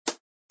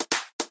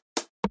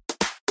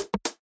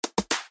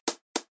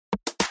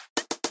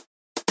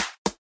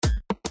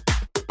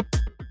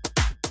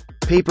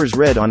Papers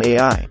read on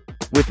AI.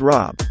 With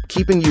Rob,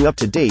 keeping you up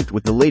to date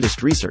with the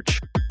latest research.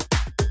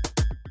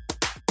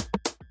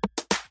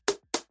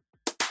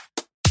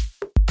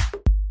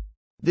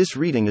 This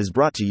reading is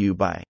brought to you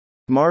by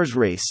Mars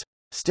Race.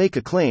 Stake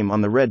a claim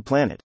on the Red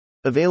Planet.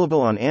 Available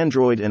on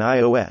Android and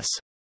iOS.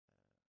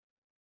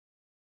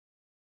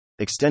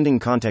 Extending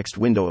context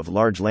window of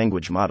large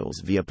language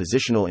models via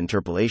positional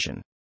interpolation.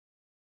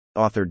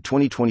 Authored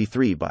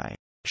 2023 by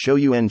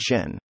Shouyuan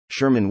Chen,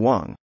 Sherman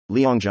Wang,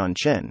 Liangjian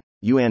Chen,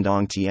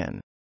 Yuandong Tian.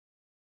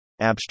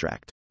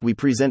 Abstract. We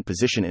present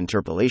position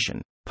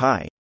interpolation,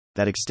 PI,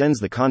 that extends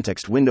the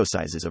context window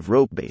sizes of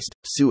rope-based,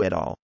 Su et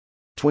al.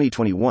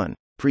 2021,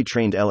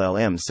 pre-trained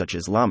LLMs such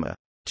as Llama,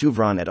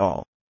 Tuvron et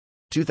al.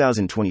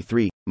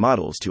 2023,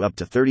 models to up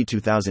to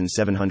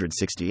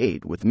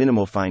 32,768 with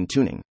minimal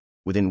fine-tuning,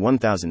 within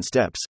 1,000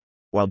 steps,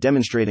 while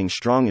demonstrating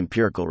strong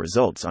empirical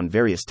results on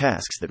various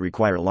tasks that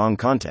require long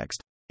context,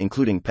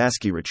 including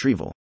passkey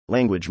retrieval,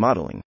 language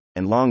modeling,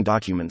 and long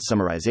document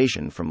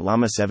summarization from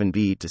Llama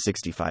 7b to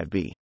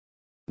 65b.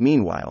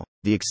 Meanwhile,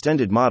 the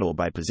extended model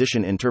by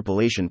position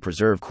interpolation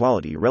preserve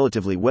quality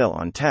relatively well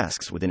on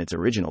tasks within its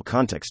original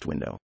context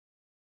window.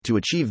 To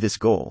achieve this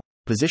goal,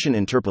 position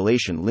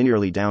interpolation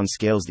linearly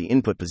downscales the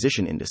input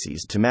position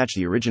indices to match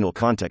the original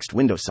context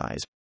window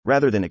size,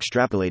 rather than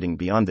extrapolating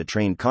beyond the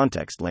trained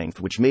context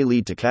length, which may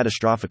lead to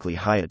catastrophically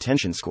high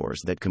attention scores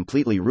that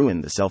completely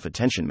ruin the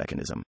self-attention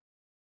mechanism.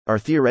 Our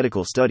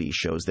theoretical study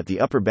shows that the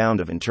upper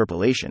bound of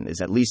interpolation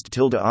is at least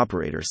tilde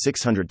operator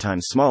 600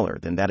 times smaller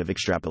than that of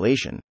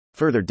extrapolation,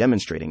 further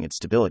demonstrating its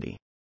stability.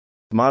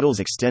 Models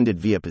extended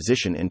via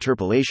position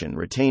interpolation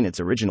retain its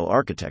original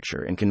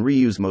architecture and can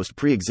reuse most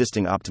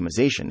pre-existing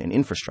optimization in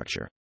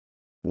infrastructure.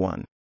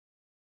 1.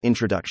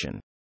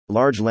 Introduction.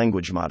 Large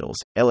language models,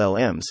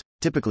 LLMs,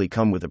 typically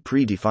come with a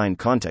pre-defined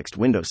context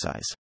window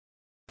size.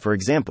 For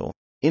example,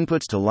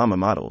 inputs to Llama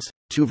models,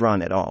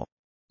 Tuvron et al.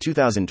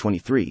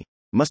 2023,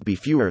 must be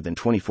fewer than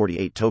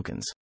 2048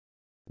 tokens.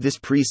 This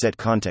preset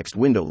context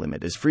window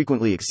limit is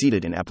frequently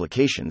exceeded in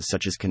applications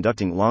such as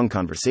conducting long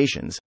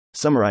conversations,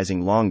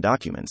 summarizing long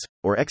documents,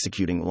 or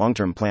executing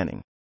long-term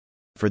planning.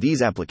 For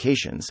these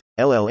applications,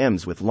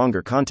 LLMs with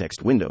longer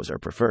context windows are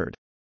preferred.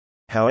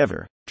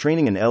 However,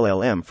 training an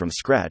LLM from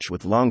scratch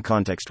with long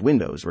context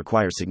windows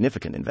requires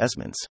significant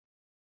investments.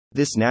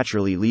 This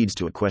naturally leads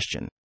to a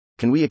question: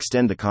 can we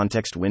extend the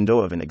context window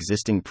of an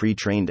existing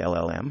pre-trained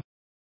LLM?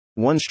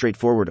 One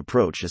straightforward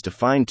approach is to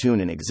fine-tune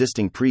an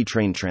existing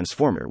pre-trained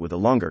transformer with a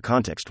longer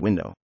context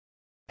window.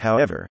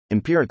 However,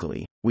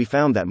 empirically, we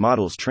found that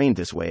models trained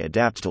this way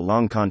adapt to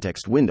long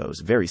context windows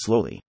very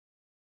slowly.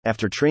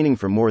 After training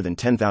for more than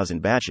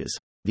 10,000 batches,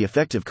 the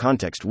effective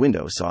context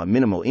window saw a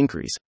minimal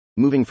increase,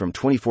 moving from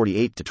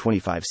 2048 to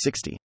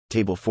 2560,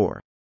 Table 4.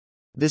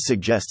 This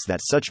suggests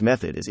that such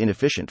method is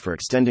inefficient for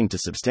extending to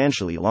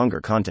substantially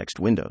longer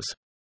context windows.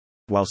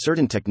 While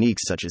certain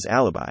techniques such as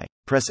Alibi,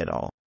 Press et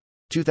al.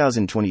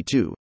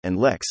 2022, and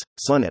Lex,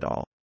 Sun et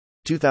al.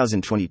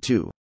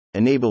 2022,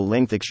 enable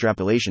length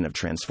extrapolation of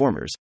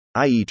transformers,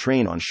 i.e.,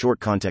 train on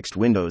short context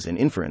windows and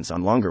inference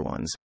on longer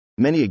ones,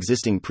 many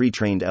existing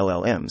pre-trained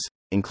LLMs,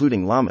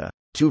 including Llama,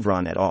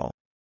 Tuvron et al.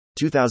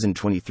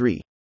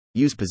 2023,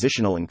 use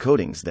positional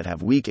encodings that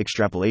have weak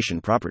extrapolation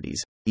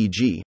properties,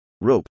 e.g.,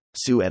 Rope,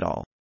 Su et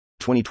al.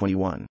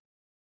 2021.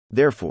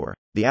 Therefore,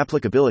 the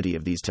applicability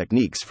of these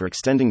techniques for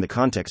extending the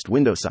context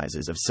window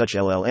sizes of such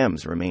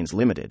LLMs remains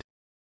limited.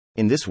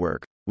 In this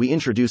work, we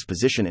introduce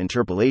position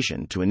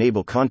interpolation to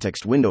enable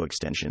context window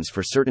extensions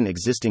for certain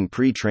existing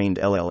pre-trained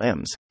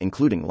LLMs,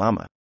 including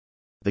Llama.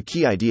 The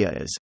key idea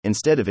is,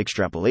 instead of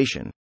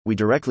extrapolation, we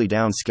directly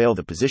downscale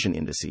the position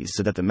indices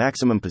so that the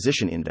maximum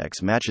position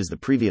index matches the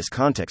previous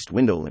context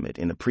window limit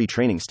in the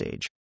pre-training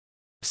stage.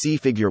 See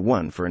Figure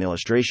 1 for an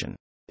illustration.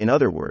 In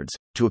other words,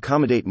 to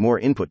accommodate more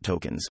input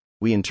tokens,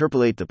 we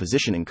interpolate the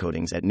position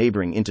encodings at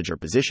neighboring integer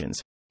positions,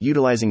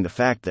 utilizing the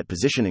fact that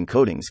position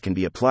encodings can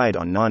be applied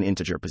on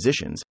non-integer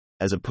positions,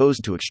 as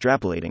opposed to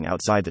extrapolating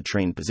outside the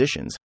trained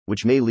positions,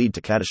 which may lead to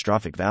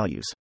catastrophic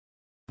values.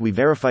 We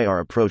verify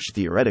our approach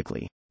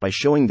theoretically by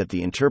showing that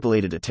the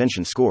interpolated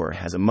attention score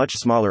has a much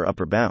smaller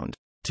upper bound,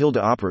 tilde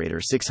operator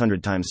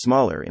 600 times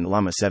smaller in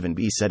Llama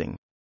 7b setting,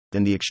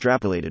 than the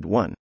extrapolated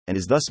one, and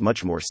is thus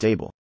much more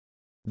stable.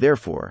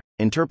 Therefore,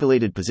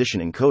 interpolated position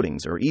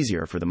encodings are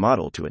easier for the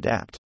model to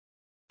adapt.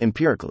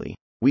 Empirically,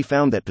 we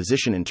found that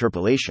position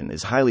interpolation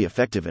is highly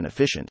effective and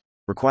efficient,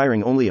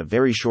 requiring only a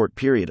very short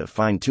period of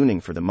fine-tuning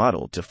for the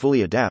model to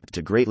fully adapt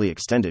to greatly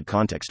extended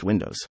context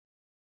windows.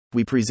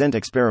 We present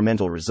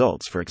experimental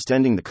results for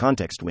extending the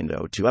context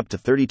window to up to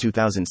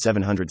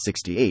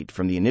 32,768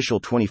 from the initial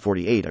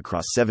 2048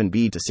 across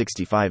 7b to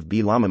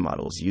 65b Llama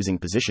models using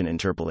position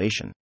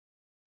interpolation.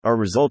 Our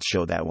results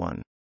show that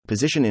 1.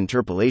 Position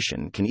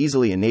interpolation can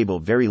easily enable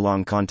very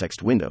long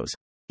context windows,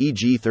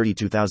 e.g.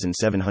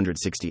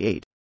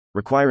 32,768,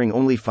 requiring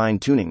only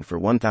fine-tuning for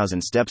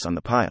 1,000 steps on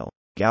the pile,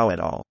 Gao et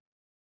al.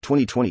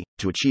 2020,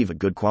 to achieve a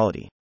good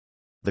quality.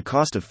 The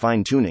cost of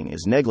fine-tuning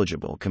is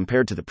negligible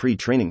compared to the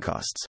pre-training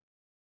costs.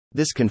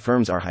 This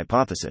confirms our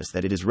hypothesis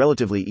that it is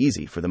relatively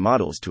easy for the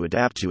models to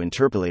adapt to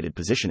interpolated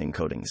position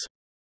encodings.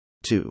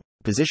 2.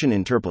 Position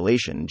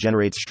interpolation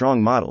generates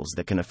strong models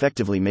that can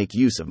effectively make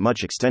use of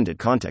much extended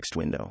context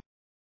window.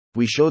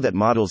 We show that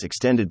models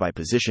extended by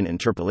position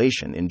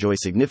interpolation enjoy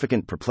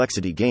significant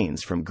perplexity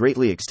gains from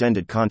greatly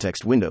extended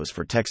context windows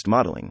for text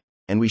modeling,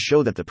 and we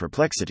show that the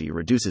perplexity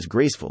reduces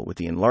graceful with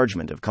the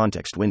enlargement of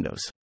context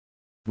windows.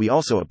 We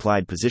also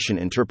applied position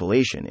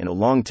interpolation in a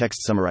long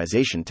text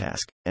summarization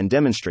task, and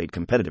demonstrate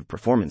competitive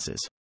performances.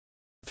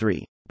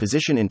 3.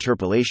 Position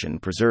interpolation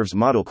preserves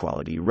model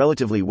quality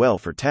relatively well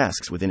for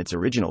tasks within its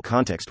original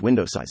context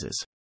window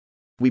sizes.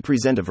 We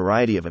present a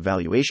variety of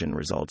evaluation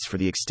results for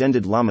the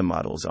extended Llama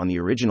models on the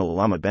original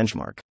Llama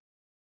benchmark.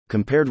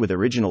 Compared with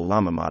original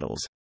Llama models,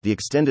 the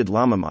extended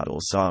Llama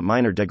models saw a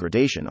minor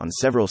degradation on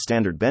several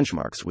standard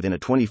benchmarks within a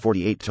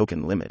 2048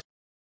 token limit.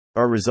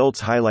 Our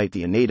results highlight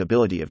the innate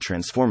ability of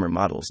transformer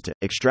models to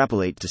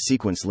extrapolate to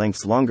sequence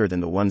lengths longer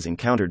than the ones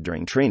encountered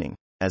during training,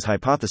 as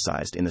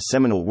hypothesized in the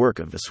seminal work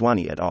of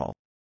Vaswani et al.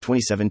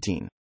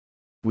 2017.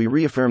 We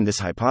reaffirm this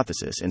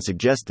hypothesis and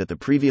suggest that the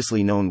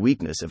previously known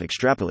weakness of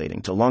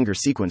extrapolating to longer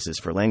sequences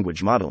for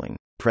language modeling,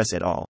 Press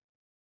et al.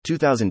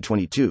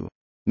 2022,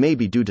 may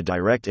be due to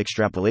direct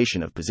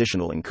extrapolation of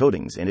positional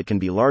encodings, and it can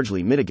be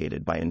largely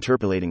mitigated by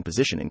interpolating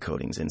position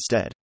encodings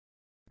instead.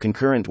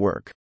 Concurrent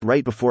work.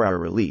 Right before our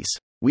release,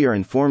 we are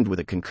informed with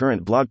a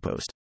concurrent blog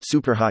post,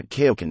 Superhot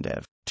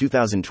Keokendev,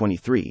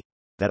 2023,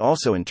 that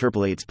also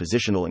interpolates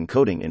positional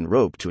encoding in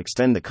ROPE to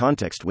extend the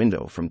context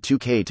window from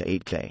 2K to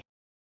 8K.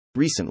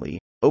 Recently,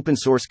 open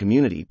source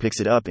community picks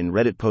it up in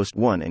Reddit Post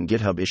 1 and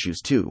GitHub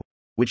Issues 2,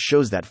 which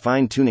shows that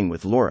fine-tuning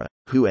with Laura,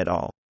 Hu et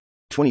al.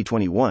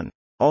 2021,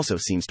 also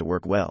seems to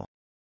work well.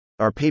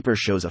 Our paper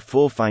shows a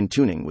full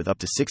fine-tuning with up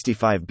to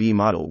 65B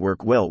model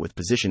work well with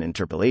position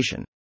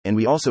interpolation, and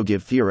we also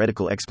give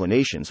theoretical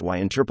explanations why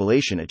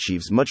interpolation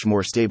achieves much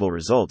more stable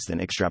results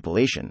than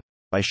extrapolation,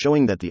 by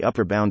showing that the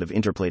upper bound of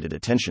interpolated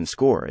attention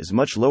score is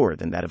much lower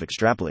than that of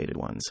extrapolated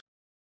ones.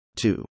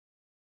 2.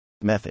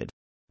 Method.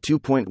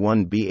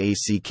 2.1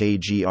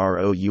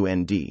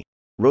 BACKGROUND.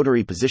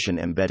 Rotary position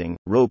embedding,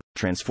 ROPE,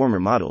 transformer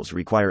models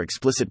require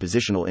explicit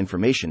positional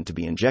information to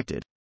be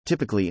injected,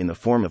 typically in the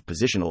form of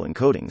positional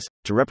encodings,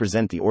 to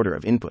represent the order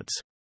of inputs.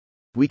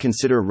 We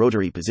consider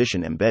rotary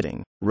position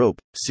embedding, ROPE,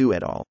 Su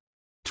et al.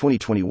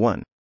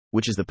 2021,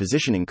 which is the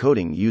position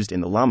encoding used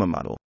in the Llama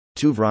model,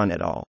 Tuvran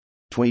et al.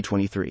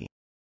 2023.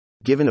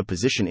 Given a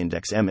position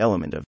index M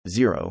element of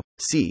 0,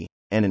 C,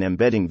 and an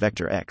embedding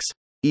vector x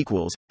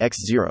equals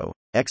x0,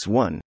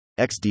 x1,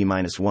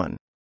 xd-1,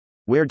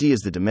 where d is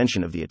the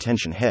dimension of the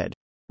attention head,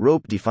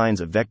 ROPE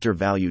defines a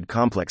vector-valued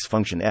complex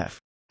function f,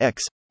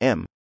 x,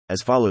 m,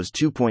 as follows.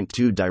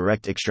 2.2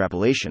 Direct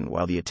extrapolation.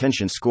 While the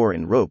attention score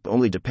in ROPE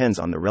only depends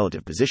on the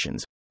relative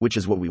positions, which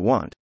is what we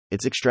want,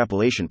 its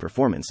extrapolation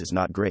performance is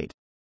not great.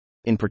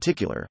 In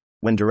particular,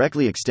 when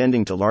directly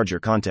extending to larger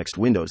context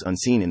windows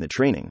unseen in the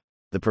training,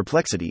 the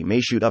perplexity may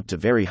shoot up to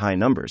very high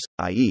numbers,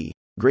 i.e.,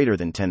 greater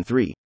than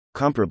 10.3,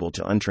 comparable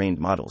to untrained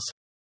models.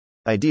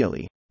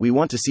 Ideally, we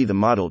want to see the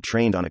model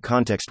trained on a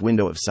context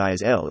window of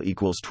size L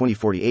equals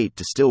 2048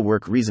 to still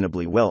work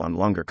reasonably well on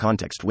longer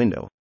context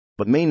window,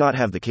 but may not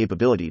have the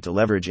capability to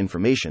leverage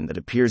information that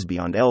appears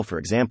beyond L. For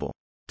example,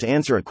 to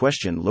answer a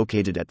question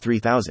located at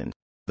 3000,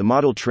 the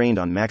model trained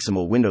on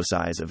maximal window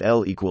size of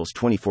L equals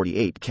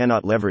 2048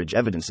 cannot leverage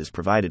evidences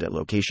provided at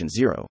location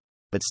 0,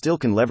 but still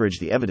can leverage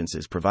the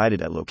evidences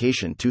provided at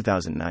location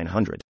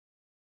 2900.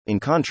 In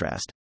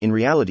contrast, in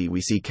reality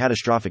we see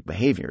catastrophic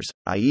behaviors,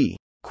 i.e.,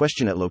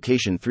 question at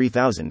location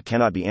 3000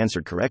 cannot be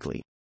answered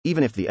correctly,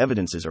 even if the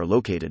evidences are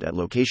located at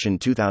location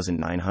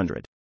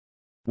 2900.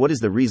 What is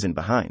the reason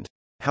behind?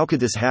 How could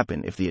this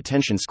happen if the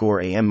attention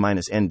score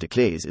AM-N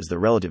decays as the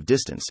relative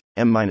distance,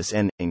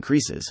 M-N,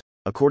 increases,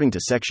 according to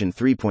section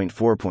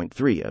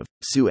 3.4.3 of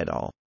Su et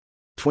al.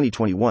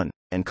 2021,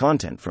 and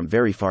content from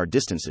very far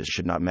distances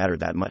should not matter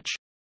that much?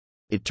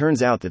 It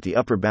turns out that the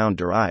upper bound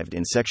derived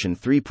in section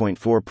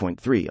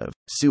 3.4.3 of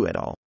Su et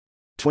al.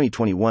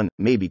 2021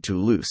 may be too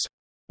loose.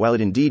 While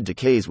it indeed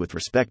decays with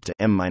respect to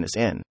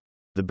M-N,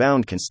 the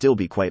bound can still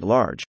be quite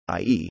large,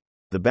 i.e.,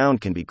 the bound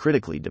can be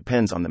critically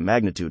depends on the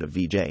magnitude of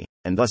Vj,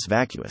 and thus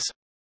vacuous.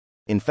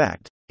 In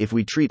fact, if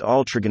we treat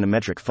all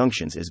trigonometric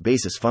functions as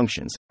basis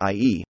functions,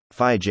 i.e.,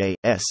 phi j,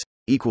 s,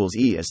 equals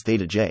E as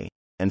theta j,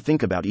 and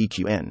think about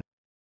EQN.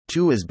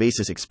 2 as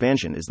basis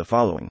expansion is the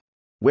following,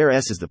 where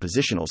S is the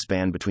positional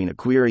span between a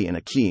query and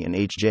a key in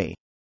Hj,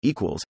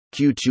 equals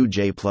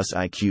Q2j plus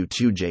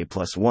IQ2j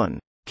plus 1,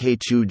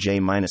 K2j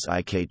minus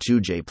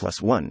IK2j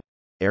plus 1,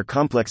 are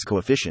complex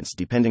coefficients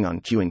depending on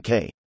Q and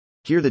K.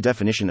 Here the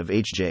definition of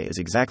Hj is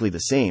exactly the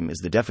same as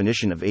the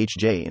definition of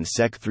Hj in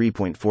Sec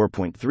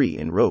 3.4.3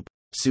 in ROPE,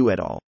 Su et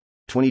al.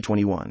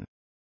 2021.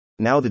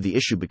 Now that the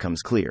issue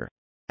becomes clear,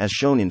 as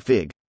shown in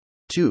Fig.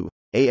 2,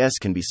 AS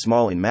can be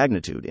small in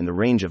magnitude in the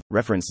range of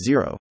reference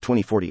 0,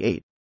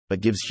 2048,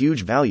 but gives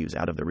huge values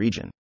out of the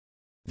region.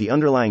 The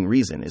underlying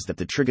reason is that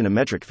the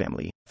trigonometric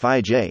family,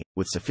 phi j,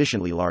 with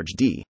sufficiently large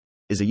d,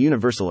 is a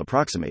universal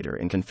approximator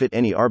and can fit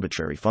any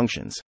arbitrary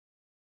functions.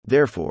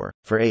 Therefore,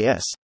 for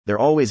AS, there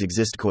always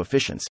exist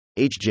coefficients,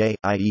 hj,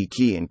 i.e.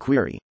 key in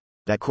query,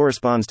 that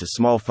corresponds to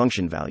small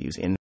function values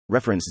in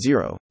reference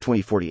 0,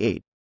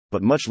 2048,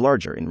 but much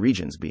larger in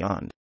regions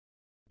beyond.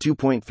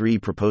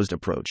 2.3 Proposed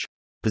approach.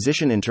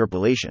 Position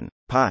interpolation,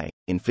 pi,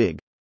 in Fig.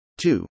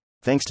 2.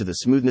 Thanks to the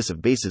smoothness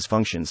of basis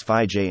functions,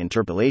 phi j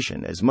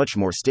interpolation is much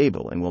more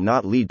stable and will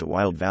not lead to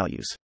wild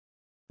values.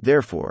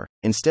 Therefore,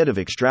 instead of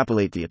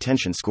extrapolate the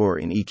attention score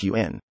in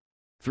EQN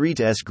 3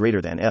 to S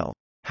greater than L,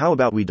 how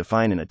about we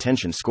define an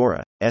attention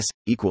score S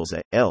equals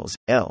a L's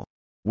L,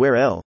 where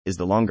L is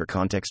the longer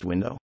context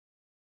window?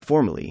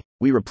 Formally,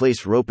 we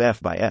replace rope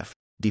F by F,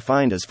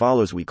 defined as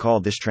follows. We call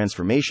this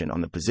transformation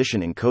on the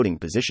position encoding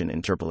position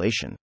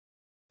interpolation.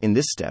 In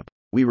this step,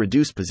 we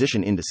reduce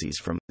position indices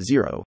from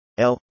 0,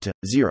 L, to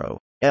 0,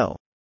 L,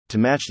 to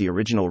match the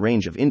original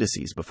range of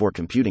indices before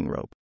computing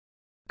rope.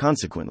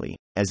 Consequently,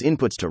 as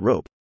inputs to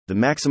rope, the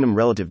maximum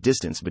relative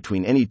distance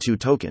between any two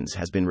tokens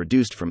has been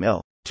reduced from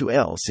L to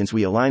L. Since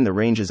we align the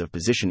ranges of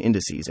position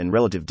indices and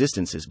relative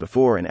distances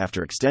before and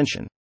after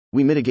extension,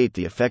 we mitigate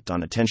the effect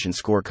on attention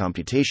score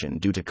computation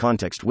due to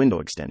context window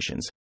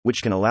extensions,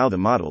 which can allow the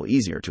model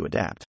easier to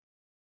adapt.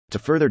 To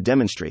further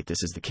demonstrate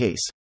this is the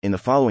case, in the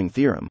following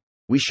theorem,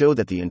 we show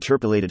that the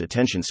interpolated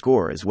attention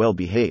score is well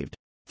behaved.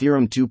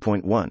 Theorem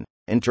 2.1,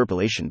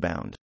 Interpolation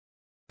bound.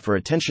 For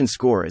attention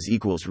score is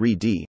equals re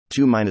d,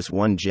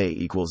 2-1j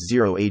equals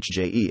 0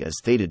 hje as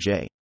theta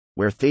j,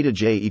 where theta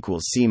j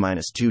equals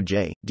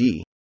c-2j,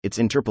 d, its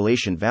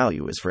interpolation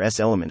value is for S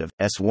element of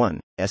S1,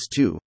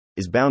 S2,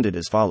 is bounded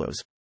as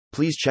follows.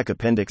 Please check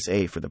Appendix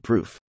A for the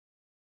proof.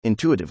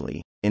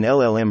 Intuitively, in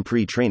LLM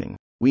pre-training,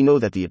 we know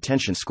that the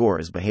attention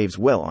score behaves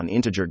well on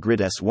integer grid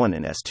S1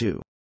 and S2.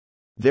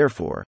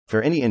 Therefore,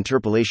 for any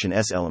interpolation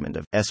S element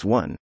of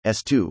S1,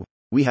 S2,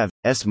 we have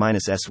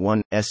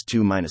S-S1,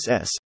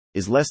 S2-S,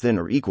 is less than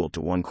or equal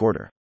to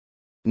 1/4.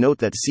 Note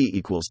that C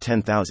equals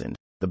 10,000,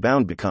 the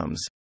bound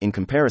becomes, in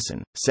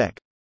comparison, sec.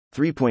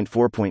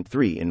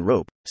 3.4.3 in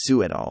Rope,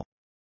 Su et al.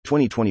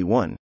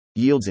 2021,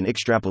 yields an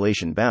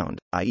extrapolation bound,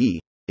 i.e.,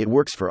 it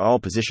works for all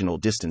positional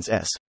distance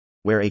S,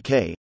 where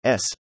AK,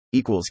 S,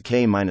 equals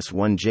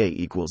k-1j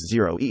equals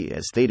 0 e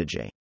as theta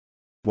j.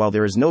 While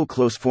there is no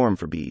close form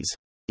for B's,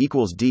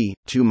 equals d,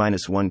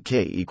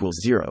 2-1k equals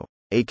 0,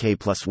 ak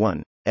plus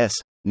 1, S,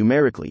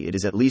 numerically it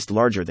is at least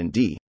larger than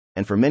D,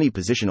 and for many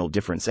positional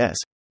difference S,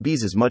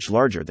 B's is much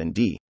larger than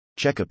D.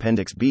 Check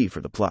Appendix B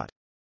for the plot.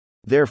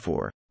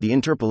 Therefore, the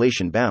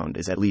interpolation bound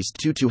is at least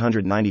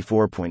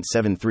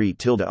 294.73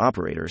 tilde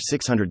operator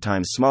 600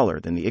 times smaller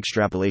than the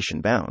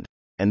extrapolation bound,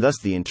 and thus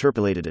the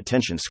interpolated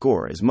attention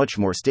score is much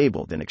more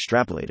stable than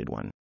extrapolated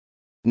one.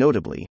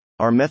 Notably,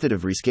 our method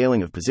of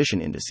rescaling of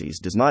position indices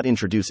does not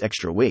introduce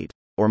extra weight,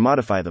 or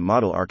modify the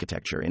model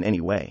architecture in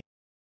any way.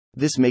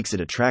 This makes it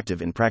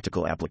attractive in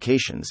practical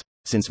applications,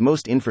 since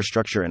most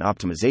infrastructure and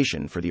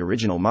optimization for the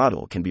original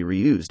model can be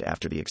reused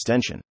after the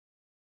extension.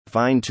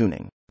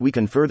 Fine-tuning. We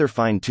can further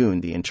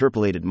fine-tune the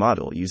interpolated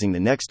model using the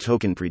next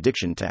token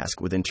prediction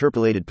task with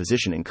interpolated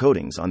position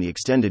encodings on the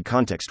extended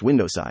context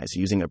window size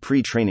using a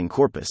pre-training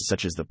corpus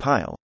such as the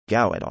Pyle,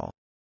 Gao et al.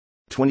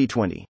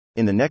 2020.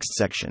 In the next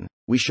section,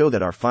 we show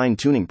that our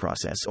fine-tuning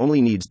process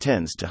only needs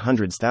tens to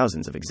hundreds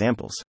thousands of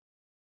examples.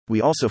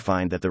 We also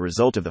find that the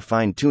result of the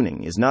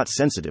fine-tuning is not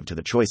sensitive to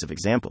the choice of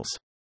examples.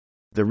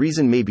 The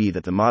reason may be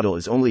that the model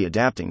is only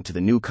adapting to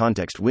the new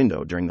context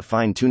window during the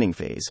fine-tuning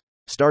phase,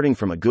 starting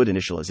from a good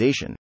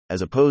initialization,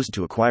 as opposed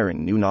to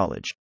acquiring new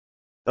knowledge.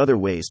 Other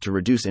ways to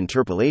reduce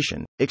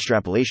interpolation,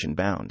 extrapolation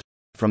bound.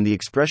 From the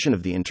expression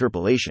of the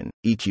interpolation,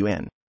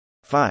 EQN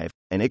 5,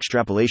 and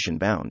extrapolation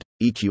bound,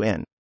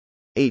 EQN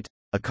 8,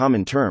 a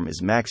common term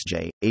is max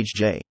j,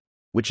 hj,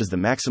 which is the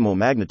maximal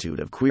magnitude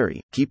of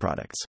query, key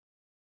products.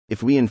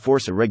 If we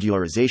enforce a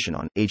regularization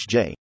on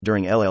hj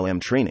during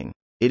LLM training,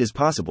 it is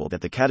possible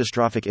that the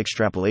catastrophic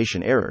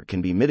extrapolation error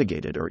can be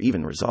mitigated or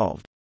even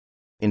resolved.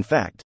 In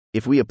fact,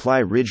 if we apply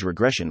ridge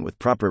regression with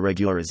proper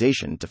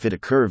regularization to fit a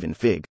curve in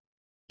Fig.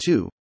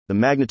 2, the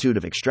magnitude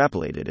of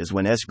extrapolated as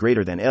when S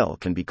greater than L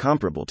can be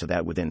comparable to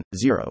that within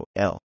 0,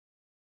 L.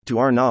 To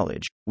our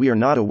knowledge, we are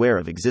not aware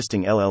of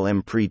existing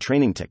LLM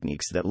pre-training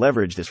techniques that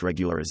leverage this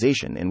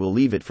regularization and will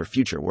leave it for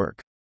future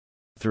work.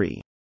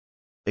 3.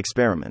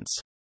 Experiments.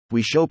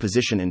 We show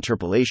position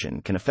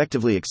interpolation can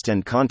effectively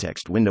extend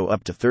context window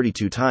up to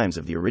 32 times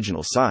of the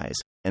original size,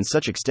 and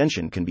such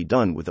extension can be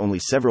done with only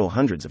several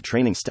hundreds of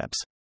training steps.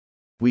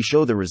 We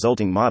show the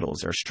resulting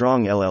models are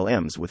strong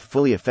LLMs with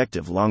fully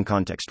effective long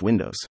context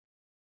windows.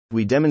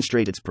 We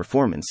demonstrate its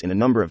performance in a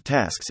number of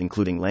tasks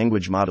including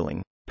language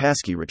modeling,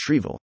 passkey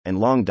retrieval, and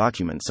long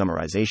document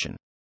summarization.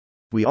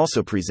 We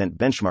also present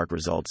benchmark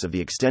results of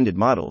the extended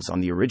models on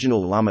the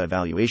original Llama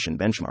evaluation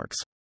benchmarks.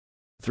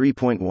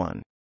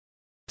 3.1.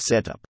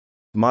 Setup.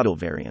 Model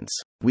variants.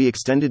 We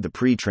extended the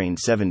pre-trained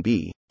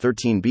 7B,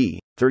 13B,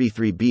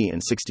 33B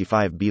and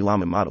 65B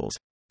Llama models,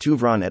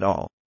 Tuvron et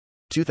al.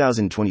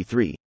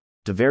 2023,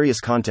 to various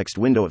context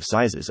window of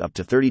sizes up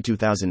to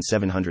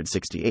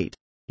 32,768,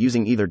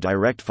 using either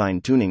direct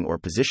fine-tuning or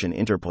position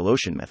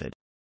interpolation method.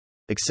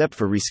 Except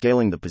for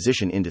rescaling the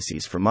position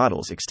indices for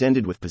models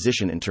extended with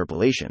position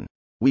interpolation,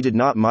 we did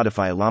not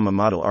modify Llama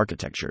model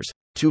architectures,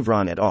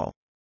 Tuvron et al.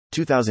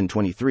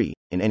 2023,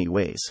 in any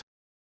ways.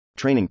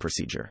 Training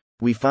procedure.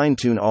 We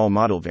fine-tune all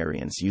model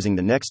variants using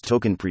the next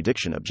token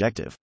prediction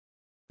objective.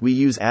 We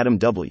use Adam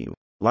W.,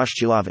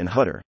 Lashchilov and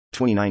Hutter,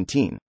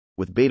 2019,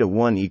 with beta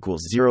 1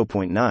 equals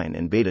 0.9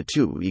 and beta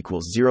 2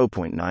 equals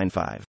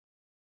 0.95.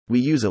 We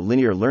use a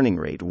linear learning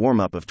rate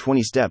warm-up of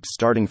 20 steps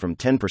starting from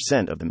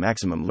 10% of the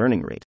maximum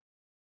learning rate.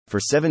 For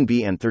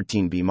 7B and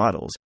 13B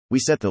models, we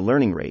set the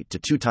learning rate to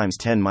 2 times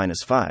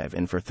 10⁻⁵,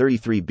 and for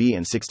 33B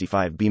and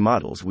 65B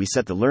models we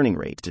set the learning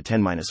rate to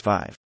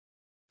 10⁻⁵.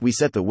 We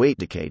set the weight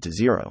decay to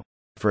 0.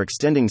 For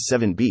extending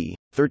 7B,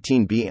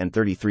 13B and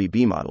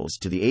 33B models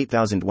to the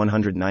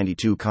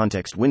 8192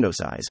 context window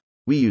size,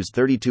 we use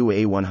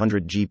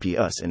 32A100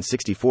 GPS and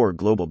 64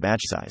 global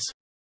batch size.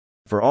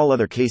 For all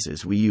other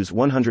cases we use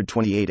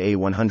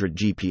 128A100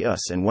 GPS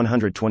and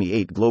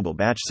 128 global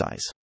batch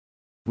size.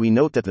 We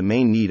note that the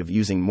main need of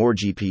using more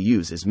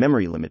GPUs is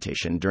memory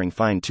limitation during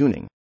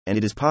fine-tuning, and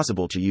it is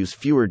possible to use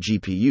fewer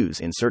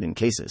GPUs in certain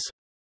cases.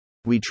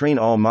 We train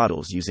all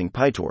models using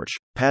PyTorch,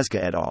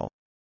 Paska et al.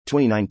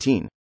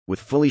 2019, with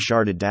fully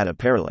sharded data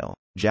parallel,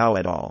 Zhao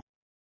et al.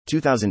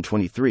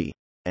 2023,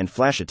 and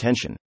flash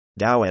attention,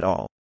 Dao et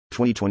al.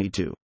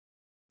 2022.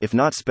 If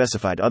not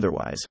specified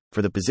otherwise,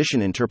 for the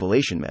position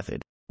interpolation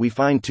method, we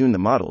fine-tune the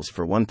models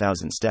for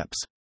 1000 steps.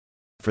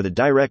 For the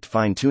direct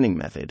fine-tuning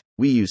method,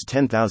 we use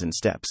 10,000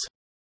 steps.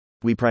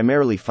 We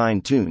primarily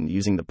fine-tune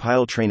using the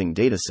Pile training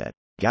dataset,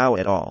 Gao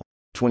et al.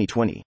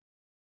 2020.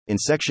 In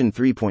section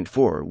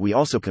 3.4 we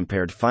also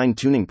compared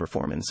fine-tuning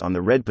performance on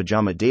the Red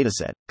Pajama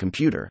dataset,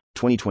 Computer,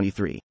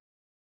 2023.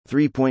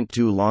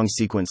 3.2 Long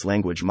sequence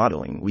language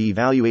modeling. We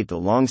evaluate the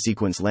long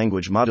sequence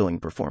language modeling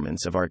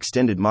performance of our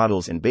extended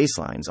models and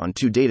baselines on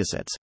two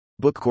datasets,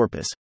 Book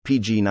Corpus,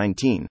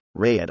 PG19,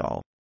 Ray et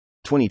al.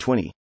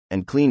 2020,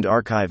 and Cleaned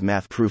Archive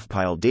Math Proof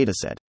Pile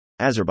dataset,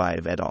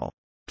 Azerbayev et al.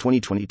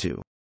 2022.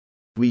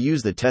 We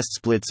use the test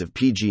splits of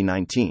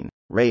PG19,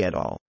 Ray et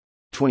al.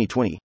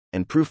 2020,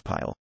 and Proof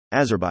Pile,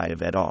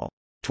 Azerbayev et al.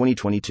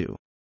 2022.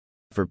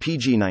 For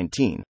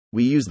PG19,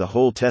 we use the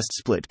whole test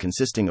split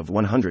consisting of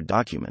 100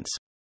 documents.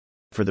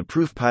 For the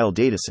Proof Pile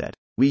dataset,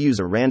 we use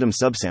a random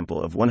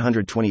subsample of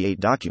 128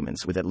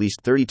 documents with at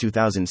least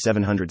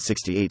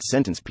 32,768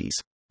 sentence piece,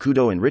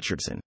 Kudo and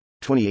Richardson,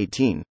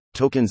 2018,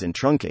 tokens and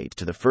truncate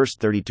to the first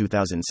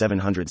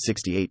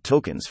 32,768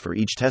 tokens for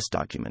each test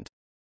document.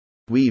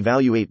 We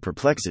evaluate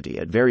perplexity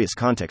at various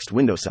context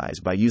window size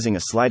by using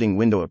a sliding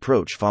window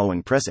approach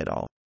following Press et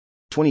al.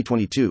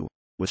 2022,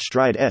 with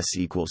stride S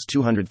equals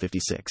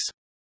 256.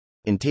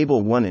 In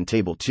Table 1 and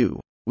Table 2,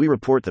 we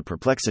report the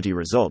perplexity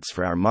results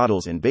for our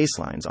models and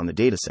baselines on the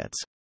datasets.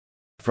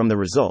 From the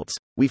results,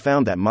 we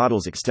found that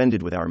models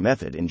extended with our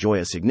method enjoy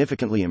a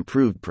significantly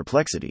improved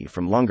perplexity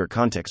from longer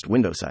context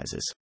window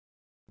sizes.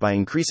 By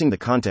increasing the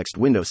context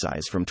window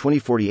size from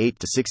 2048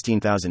 to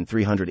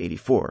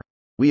 16,384,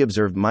 we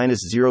observed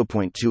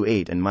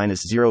 -0.28 and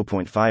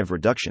 -0.5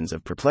 reductions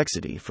of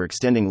perplexity for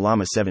extending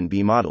Llama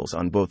 7B models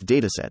on both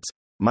datasets,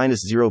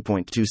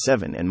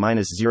 -0.27 and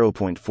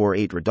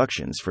 -0.48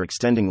 reductions for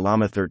extending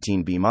Llama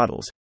 13B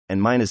models, and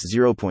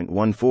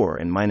 -0.14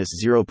 and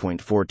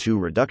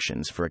 -0.42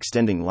 reductions for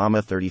extending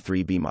Llama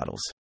 33B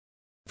models.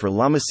 For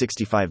Llama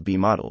 65B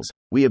models,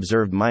 we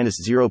observed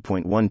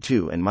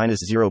 -0.12 and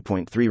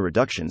 -0.3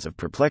 reductions of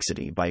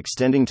perplexity by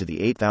extending to the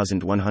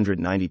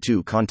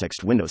 8192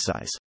 context window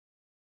size.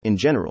 In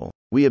general,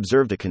 we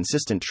observed a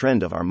consistent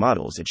trend of our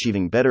models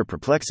achieving better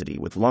perplexity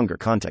with longer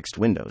context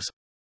windows.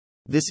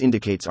 This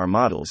indicates our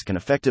models can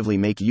effectively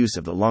make use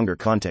of the longer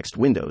context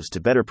windows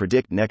to better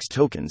predict next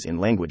tokens in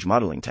language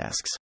modeling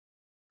tasks.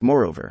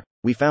 Moreover,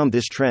 we found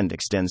this trend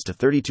extends to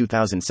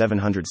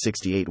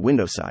 32,768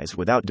 window size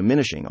without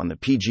diminishing on the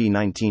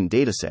PG19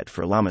 dataset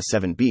for Llama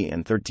 7B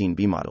and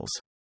 13B models.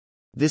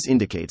 This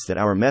indicates that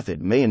our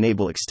method may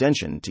enable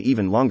extension to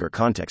even longer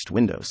context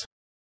windows.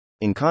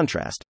 In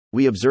contrast,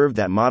 we observed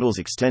that models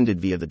extended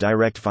via the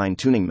direct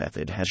fine-tuning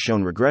method has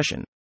shown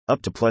regression,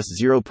 up to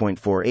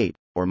 +0.48,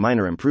 or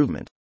minor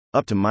improvement,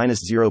 up to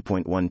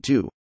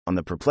 -0.12, on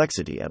the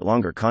perplexity at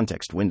longer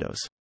context windows.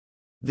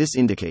 This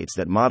indicates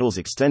that models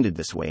extended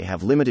this way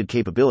have limited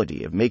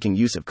capability of making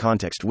use of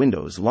context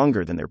windows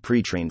longer than their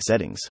pre-trained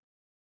settings.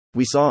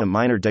 We saw a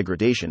minor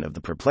degradation of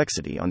the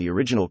perplexity on the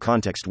original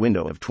context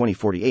window of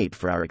 2048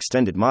 for our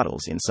extended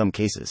models in some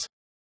cases.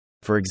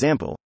 For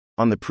example,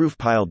 on the Proof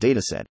Pile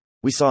dataset,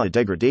 we saw a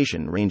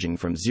degradation ranging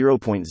from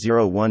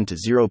 0.01 to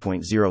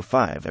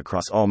 0.05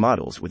 across all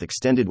models with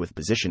extended with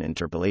position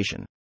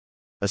interpolation.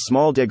 A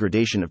small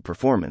degradation of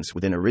performance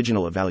within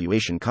original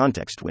evaluation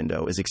context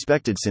window is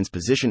expected since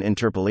position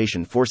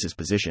interpolation forces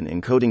position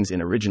encodings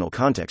in original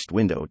context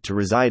window to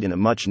reside in a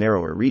much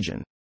narrower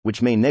region,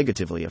 which may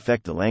negatively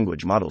affect the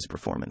language model's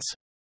performance.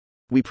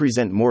 We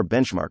present more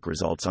benchmark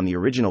results on the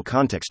original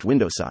context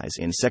window size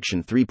in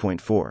section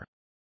 3.4.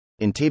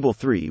 In Table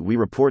 3, we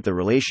report the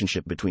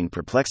relationship between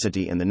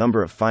perplexity and the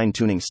number of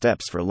fine-tuning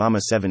steps for Llama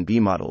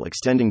 7B model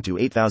extending to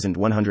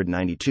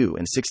 8,192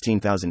 and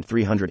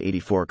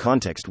 16,384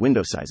 context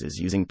window sizes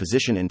using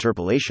position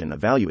interpolation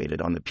evaluated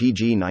on the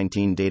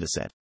PG19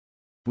 dataset.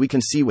 We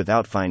can see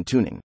without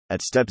fine-tuning,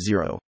 at step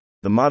 0,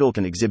 the model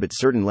can exhibit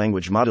certain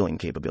language modeling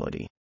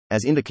capability,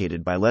 as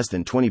indicated by less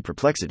than 20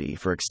 perplexity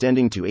for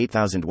extending to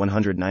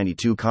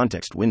 8,192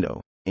 context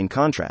window. In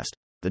contrast,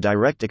 the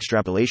direct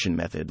extrapolation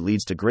method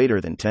leads to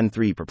greater than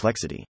 10.3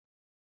 perplexity.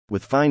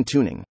 With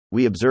fine-tuning,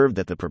 we observed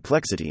that the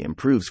perplexity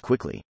improves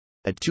quickly.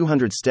 At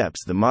 200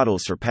 steps, the model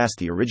surpassed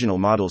the original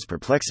model's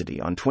perplexity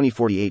on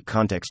 2048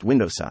 context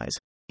window size,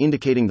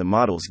 indicating the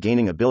model's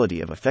gaining ability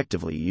of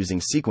effectively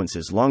using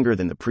sequences longer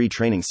than the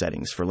pre-training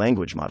settings for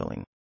language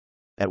modeling.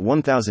 At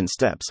 1000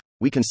 steps,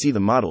 we can see the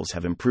models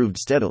have improved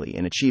steadily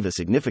and achieve a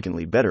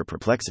significantly better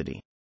perplexity.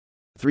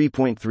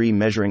 3.3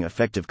 Measuring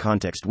effective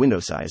context window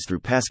size through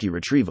passkey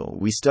retrieval.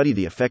 We study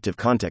the effective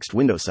context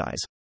window size,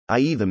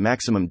 i.e., the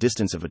maximum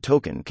distance of a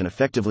token can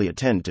effectively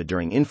attend to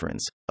during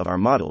inference, of our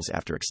models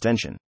after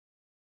extension.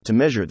 To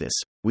measure this,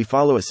 we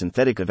follow a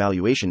synthetic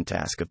evaluation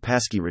task of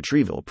passkey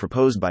retrieval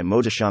proposed by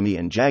Mohtashami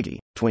and Jaggi,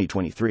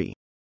 2023.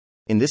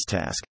 In this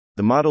task,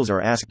 the models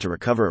are asked to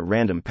recover a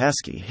random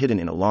passkey hidden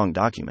in a long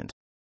document.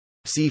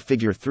 See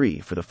Figure 3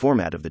 for the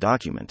format of the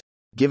document.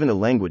 Given a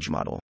language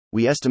model,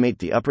 we estimate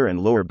the upper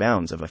and lower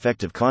bounds of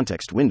effective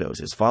context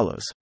windows as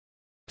follows.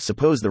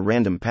 Suppose the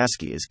random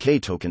passkey is k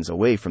tokens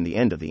away from the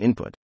end of the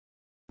input.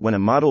 When a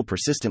model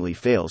persistently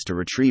fails to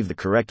retrieve the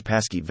correct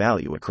passkey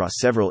value across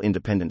several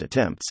independent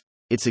attempts,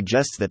 it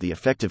suggests that the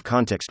effective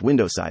context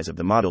window size of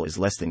the model is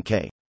less than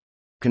k.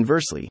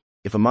 Conversely,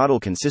 if a model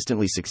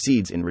consistently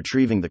succeeds in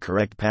retrieving the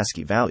correct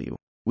passkey value,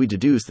 we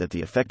deduce that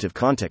the effective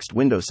context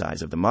window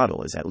size of the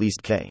model is at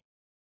least k.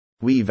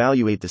 We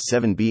evaluate the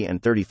 7B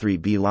and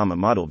 33B Llama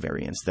model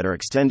variants that are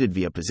extended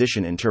via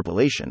position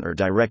interpolation or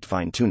direct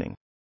fine-tuning.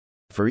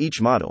 For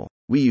each model,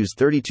 we use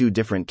 32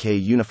 different k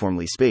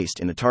uniformly spaced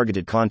in a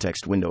targeted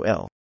context window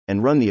L,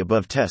 and run the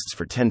above tests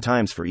for 10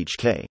 times for each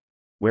k,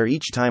 where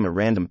each time a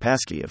random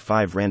passkey of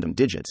 5 random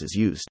digits is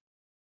used.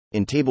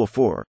 In Table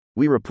 4,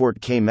 we report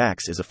k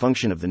max as a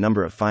function of the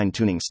number of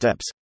fine-tuning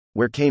steps,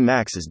 where k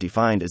max is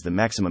defined as the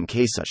maximum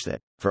k such that,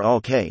 for all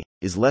k,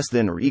 is less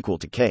than or equal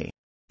to k,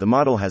 the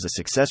model has a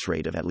success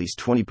rate of at least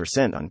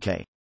 20% on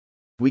k.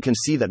 We can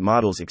see that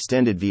models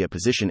extended via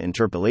position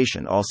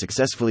interpolation all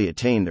successfully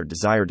attain their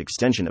desired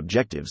extension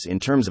objectives in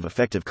terms of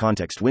effective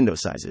context window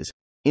sizes,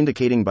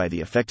 indicating by the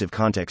effective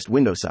context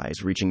window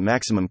size reaching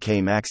maximum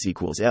k max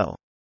equals L,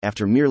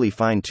 after merely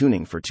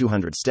fine-tuning for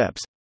 200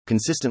 steps,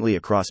 consistently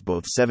across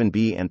both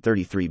 7B and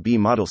 33B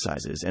model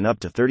sizes and up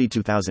to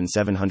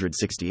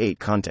 32,768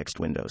 context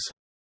windows.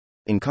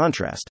 In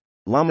contrast,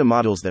 Llama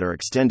models that are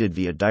extended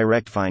via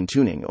direct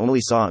fine-tuning only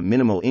saw a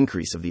minimal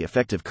increase of the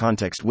effective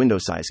context window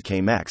size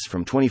K-max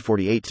from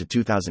 2048 to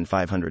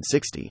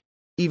 2560,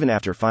 even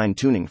after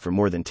fine-tuning for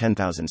more than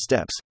 10,000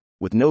 steps,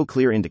 with no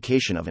clear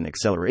indication of an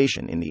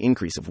acceleration in the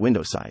increase of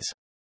window size.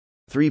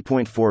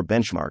 3.4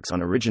 Benchmarks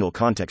on original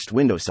context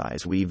window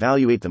size. We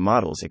evaluate the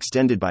models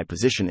extended by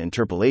position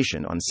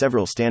interpolation on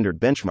several standard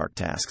benchmark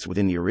tasks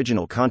within the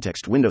original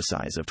context window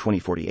size of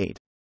 2048.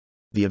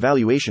 The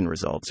evaluation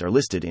results are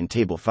listed in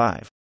Table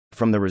 5.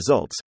 From the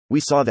results,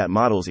 we saw that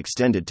models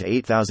extended to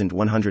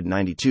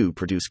 8,192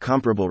 produce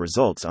comparable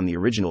results on the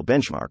original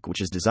benchmark, which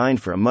is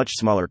designed for a much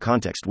smaller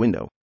context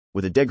window,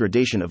 with a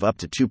degradation of up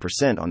to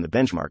 2% on the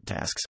benchmark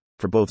tasks,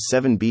 for both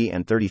 7B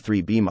and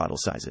 33B model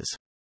sizes.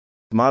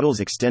 Models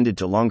extended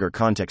to longer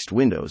context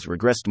windows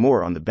regressed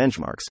more on the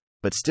benchmarks,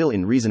 but still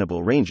in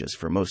reasonable ranges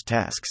for most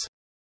tasks.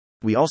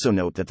 We also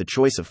note that the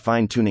choice of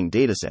fine-tuning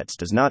datasets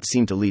does not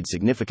seem to lead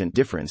significant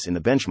difference in the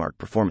benchmark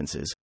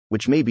performances,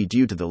 which may be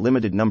due to the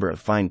limited number of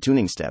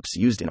fine-tuning steps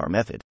used in our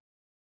method.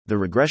 The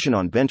regression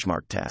on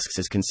benchmark tasks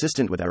is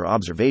consistent with our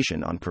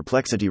observation on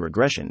perplexity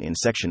regression in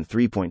section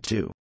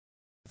 3.2.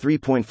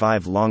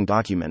 3.5 Long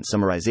document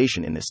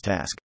summarization. In this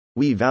task,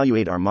 we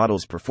evaluate our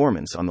model's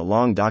performance on the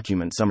long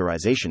document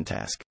summarization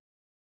task.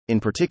 In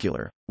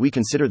particular, we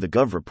consider the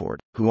Gov report,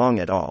 Huang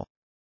et al.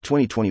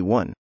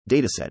 2021,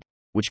 dataset,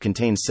 which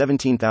contains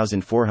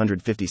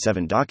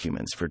 17,457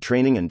 documents for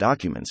training and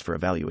documents for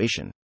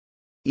evaluation.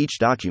 Each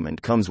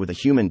document comes with a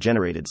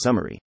human-generated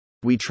summary.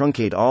 We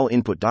truncate all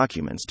input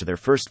documents to their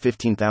first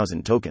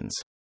 15,000 tokens.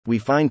 We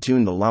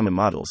fine-tune the Llama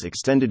models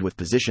extended with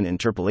position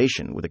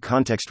interpolation with a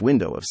context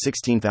window of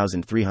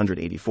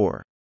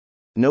 16,384.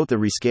 Note the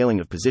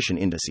rescaling of position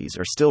indices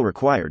are still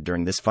required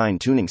during this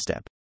fine-tuning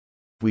step.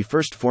 We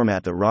first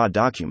format the raw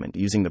document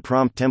using the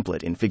prompt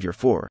template in Figure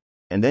 4,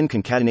 and then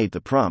concatenate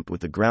the prompt with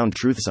the ground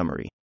truth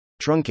summary,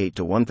 truncate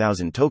to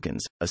 1,000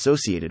 tokens,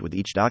 associated with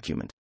each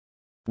document.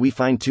 We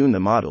fine-tune the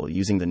model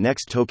using the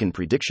next token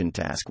prediction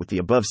task with the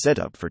above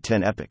setup for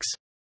 10 epochs.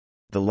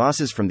 The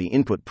losses from the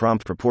input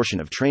prompt proportion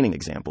of training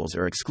examples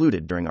are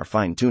excluded during our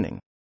fine-tuning.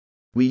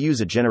 We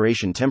use a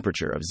generation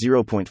temperature of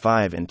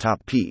 0.5 and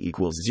top P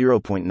equals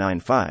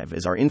 0.95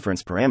 as our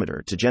inference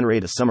parameter to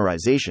generate a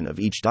summarization of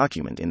each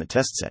document in the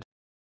test set.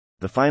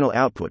 the final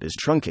output is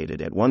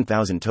truncated at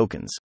 1000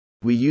 tokens.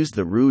 We used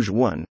the Rouge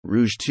 1,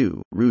 Rouge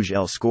 2, Rouge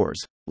L scores,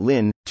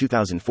 Lin,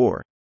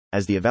 2004,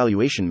 as the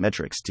evaluation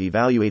metrics to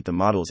evaluate the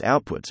model's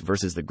outputs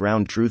versus the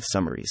ground truth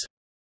summaries.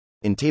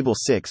 In Table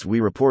 6, we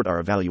report our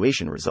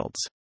evaluation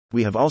results.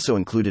 We have also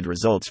included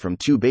results from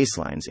 2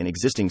 baselines in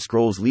existing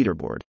Scrolls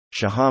leaderboard,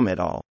 Shaham et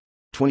al.,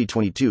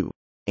 2022,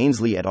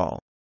 Ainsley et al.,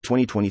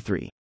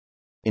 2023.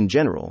 In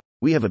general,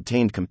 we have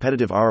obtained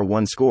competitive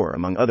R1 score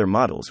among other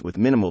models with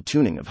minimal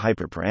tuning of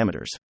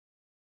hyperparameters.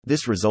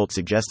 This result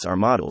suggests our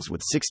models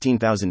with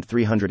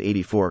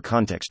 16,384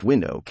 context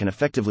window can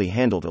effectively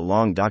handle the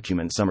long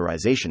document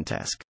summarization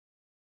task.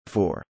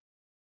 4.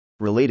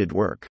 Related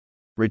work.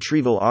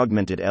 Retrieval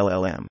augmented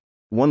LLM.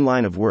 One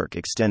line of work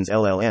extends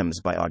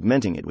LLMs by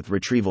augmenting it with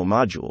retrieval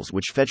modules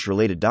which fetch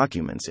related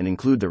documents and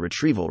include the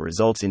retrieval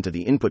results into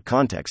the input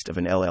context of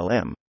an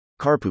LLM.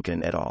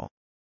 Karpukhin et al.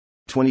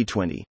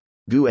 2020.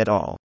 Gu et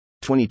al.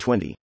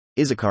 2020.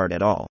 Isakard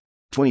et al.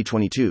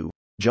 2022.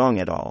 Zhang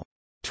et al.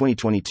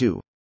 2022.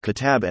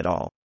 Katab et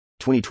al.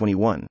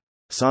 2021.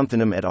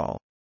 Santhanam et al.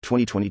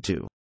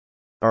 2022.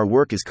 Our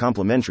work is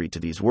complementary to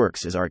these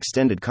works as our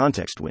extended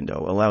context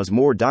window allows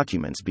more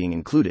documents being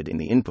included in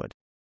the input.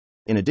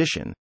 In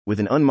addition, with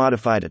an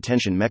unmodified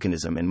attention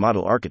mechanism and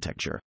model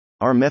architecture,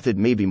 our method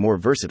may be more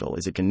versatile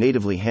as it can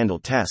natively handle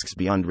tasks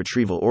beyond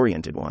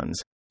retrieval-oriented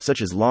ones,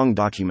 such as long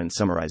document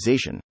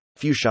summarization,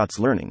 few shots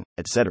learning,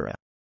 etc.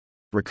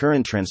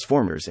 Recurrent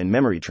transformers and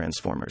memory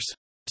transformers.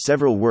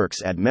 Several works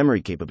add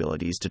memory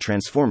capabilities to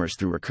transformers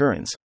through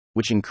recurrence,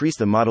 which increase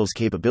the model's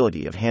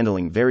capability of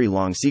handling very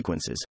long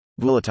sequences.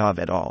 Bulatov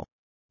et al.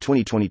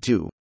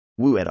 2022.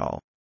 Wu et al.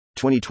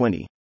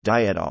 2020.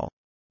 Dai et al.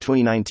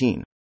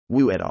 2019.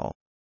 Wu et al.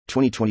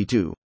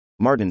 2022.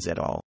 Martins et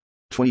al.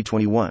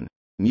 2021.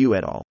 Mu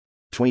et al.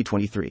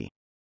 2023.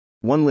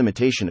 One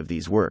limitation of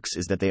these works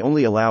is that they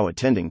only allow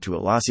attending to a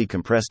lossy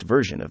compressed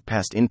version of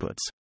past inputs.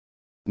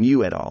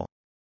 Mu et al.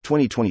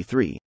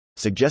 2023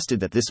 suggested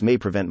that this may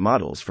prevent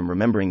models from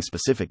remembering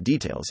specific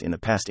details in the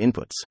past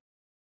inputs.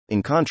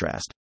 In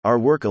contrast, our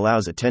work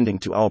allows attending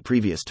to all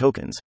previous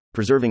tokens,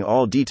 preserving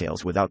all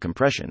details without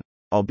compression,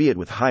 albeit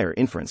with higher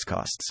inference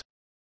costs.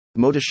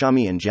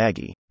 Mohtashami and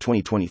Jaggi,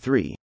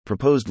 2023,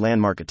 proposed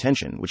landmark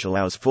attention which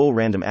allows full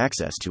random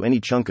access to any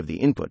chunk of the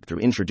input through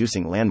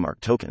introducing landmark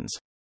tokens.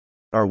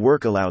 Our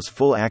work allows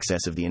full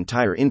access of the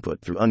entire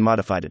input through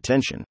unmodified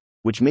attention,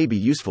 which may be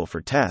useful for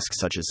tasks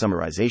such as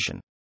summarization.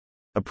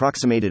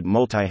 Approximated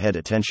multi-head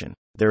attention.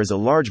 There is a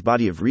large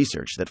body of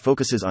research that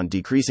focuses on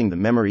decreasing the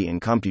memory and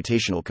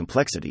computational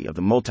complexity of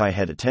the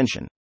multi-head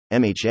attention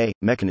 (MHA)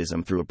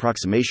 mechanism through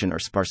approximation or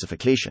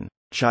sparsification.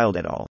 Child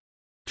et al.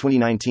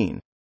 2019.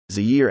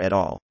 Zahir et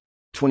al.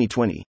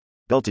 2020.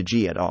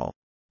 Beltaji et al.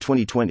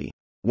 2020.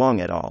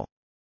 Wang et al.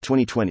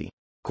 2020.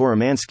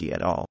 Koromansky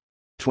et al.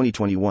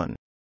 2021.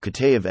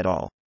 Kataev et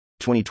al.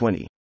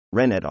 2020.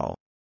 Ren et al.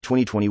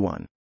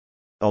 2021.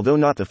 Although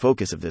not the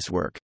focus of this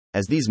work,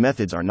 as these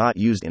methods are not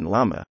used in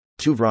Llama,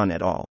 Tuvron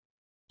et al.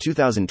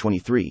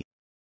 2023,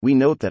 we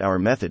note that our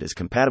method is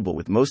compatible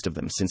with most of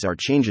them since our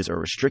changes are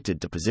restricted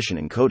to position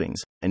encodings,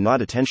 and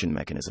not attention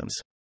mechanisms.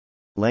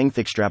 Length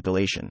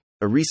extrapolation.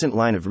 A recent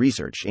line of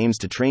research aims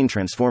to train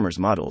transformers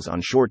models on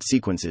short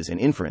sequences and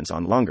inference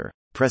on longer.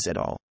 Press et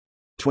al.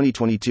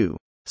 2022.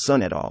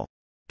 Sun et al.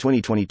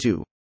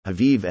 2022.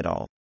 Haviv et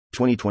al.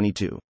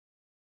 2022.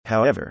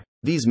 However,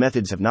 these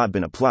methods have not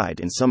been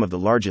applied in some of the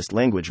largest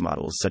language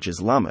models such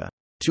as Llama,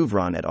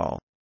 Tuvron et al.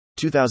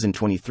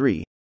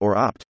 2023, or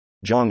Opt,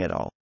 Zhang et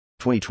al.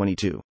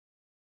 2022.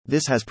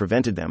 This has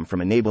prevented them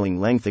from enabling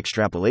length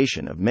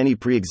extrapolation of many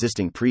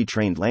pre-existing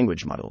pre-trained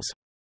language models.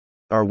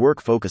 Our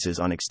work focuses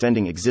on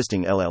extending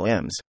existing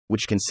LLMs,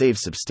 which can save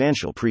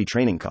substantial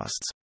pre-training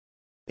costs.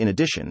 In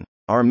addition,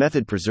 our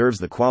method preserves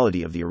the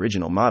quality of the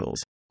original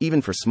models,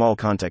 even for small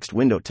context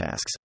window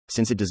tasks,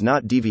 since it does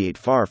not deviate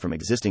far from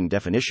existing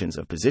definitions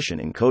of position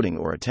encoding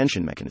or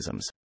attention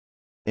mechanisms.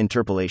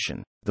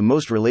 Interpolation. The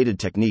most related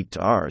technique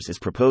to ours is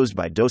proposed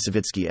by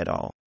Dosevitsky et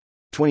al.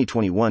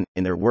 2021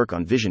 in their work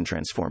on vision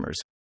transformers,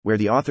 where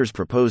the authors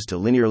propose to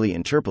linearly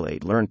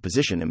interpolate learned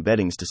position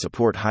embeddings to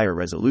support higher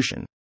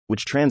resolution,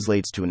 which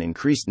translates to an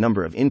increased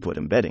number of input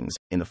embeddings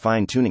in the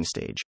fine-tuning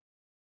stage.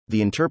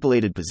 The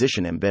interpolated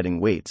position embedding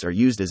weights are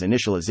used as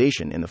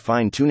initialization in the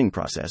fine-tuning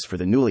process for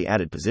the newly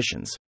added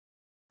positions.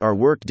 Our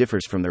work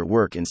differs from their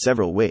work in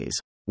several ways.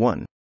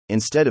 1.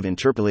 Instead of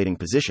interpolating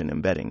position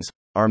embeddings,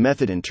 our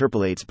method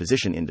interpolates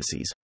position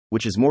indices,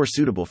 which is more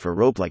suitable for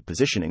rope-like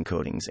position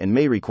encodings and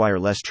may require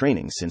less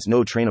training since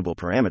no trainable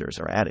parameters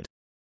are added.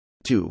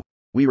 2.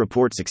 We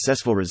report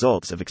successful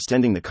results of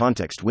extending the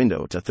context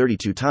window to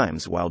 32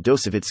 times while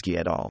Dosevitsky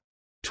et al.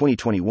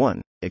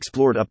 2021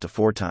 explored up to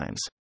 4 times.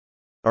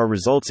 Our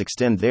results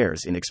extend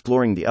theirs in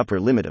exploring the upper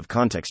limit of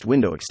context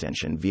window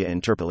extension via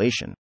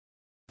interpolation.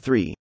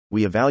 3.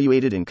 We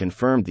evaluated and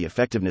confirmed the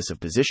effectiveness of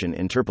position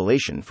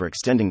interpolation for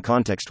extending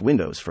context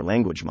windows for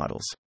language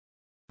models.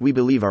 We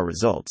believe our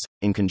results,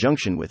 in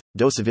conjunction with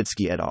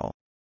Dosevitsky et al.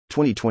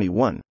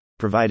 2021,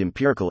 provide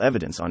empirical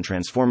evidence on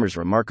transformers'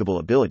 remarkable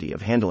ability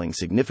of handling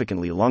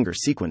significantly longer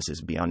sequences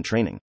beyond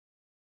training.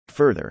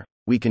 Further,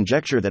 we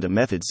conjecture that a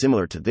method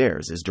similar to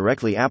theirs is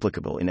directly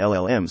applicable in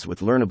LLMs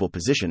with learnable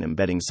position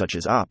embeddings such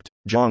as OPT,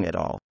 Zhang et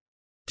al.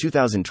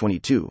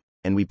 2022,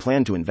 and we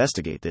plan to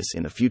investigate this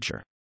in the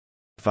future.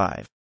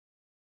 5.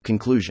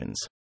 Conclusions.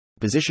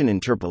 Position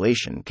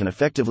interpolation can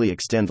effectively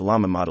extend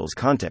Llama model's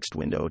context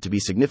window to be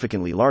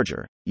significantly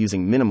larger,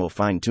 using minimal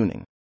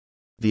fine-tuning.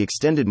 The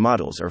extended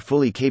models are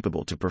fully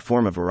capable to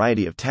perform a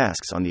variety of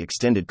tasks on the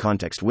extended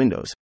context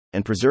windows,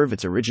 and preserve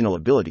its original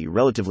ability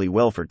relatively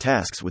well for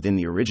tasks within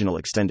the original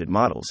extended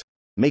models,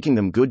 making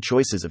them good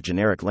choices of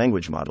generic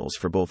language models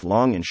for both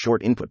long and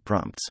short input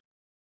prompts.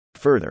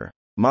 Further,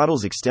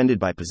 models extended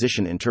by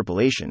position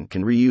interpolation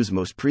can reuse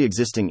most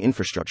pre-existing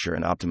infrastructure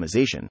and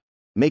optimization,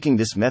 making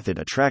this method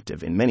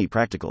attractive in many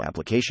practical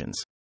applications.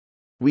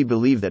 We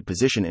believe that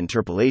position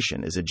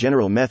interpolation is a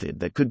general method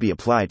that could be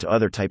applied to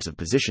other types of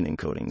position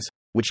encodings,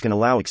 which can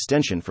allow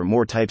extension for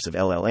more types of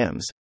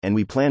LLMs, and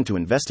we plan to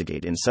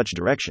investigate in such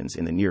directions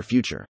in the near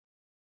future.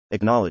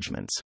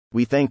 Acknowledgements.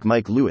 We thank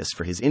Mike Lewis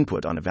for his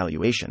input on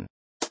evaluation.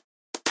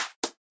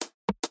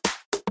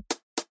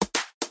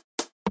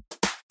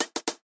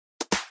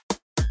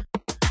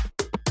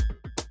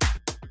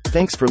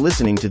 Thanks for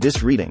listening to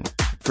this reading.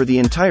 For the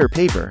entire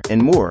paper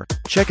and more,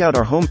 check out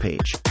our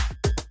homepage,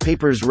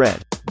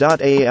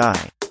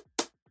 papersread.ai.